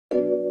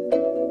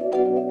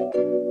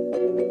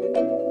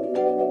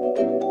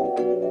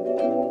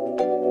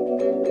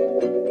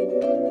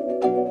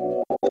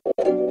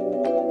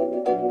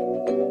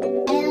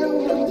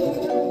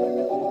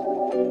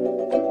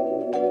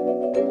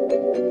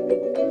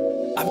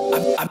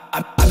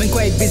I've been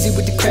quite busy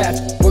with the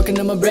craft, working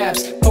on my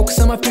raps, focus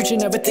on my future,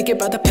 never thinking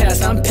about the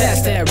past. I'm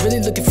past that, really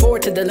looking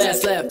forward to the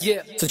last lap.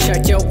 Yeah. So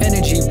check your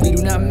energy, we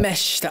do not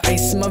mesh. The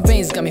ice in my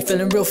veins got me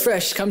feeling real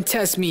fresh. Come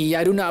test me,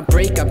 I do not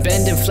break, I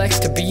bend and flex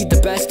to be the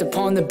best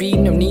upon the beat,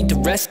 no need to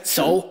rest.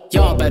 So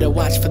y'all better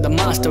watch for the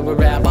monster of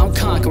rap, I'm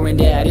conquering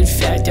that. In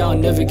fact, y'all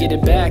never get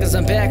it back, cause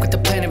I'm back with the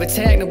plan of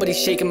attack.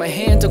 Nobody's shaking my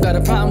hand, don't got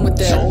a problem with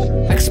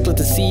that. I can split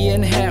the sea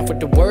in half with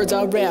the words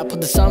I rap.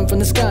 Put the sun from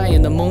the sky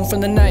and the moon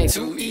from the night.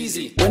 Too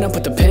easy. When I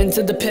put the pen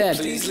to the pad,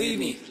 please leave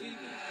me.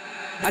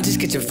 I just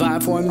get your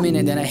vibe for a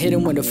minute, then I hit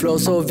him with the flow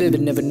so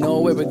vivid. Never know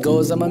where it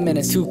goes, I'm a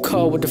minute too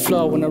cold with the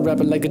flow when I rap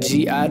it like a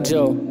G.I.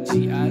 Joe.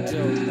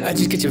 I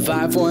just get your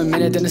vibe for a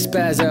minute, then I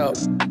spaz out.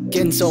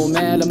 Getting so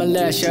mad, I'ma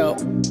lash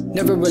out.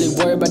 Never really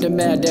worry about the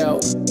mad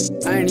doubt.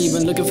 I ain't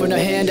even looking for no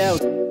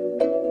handout.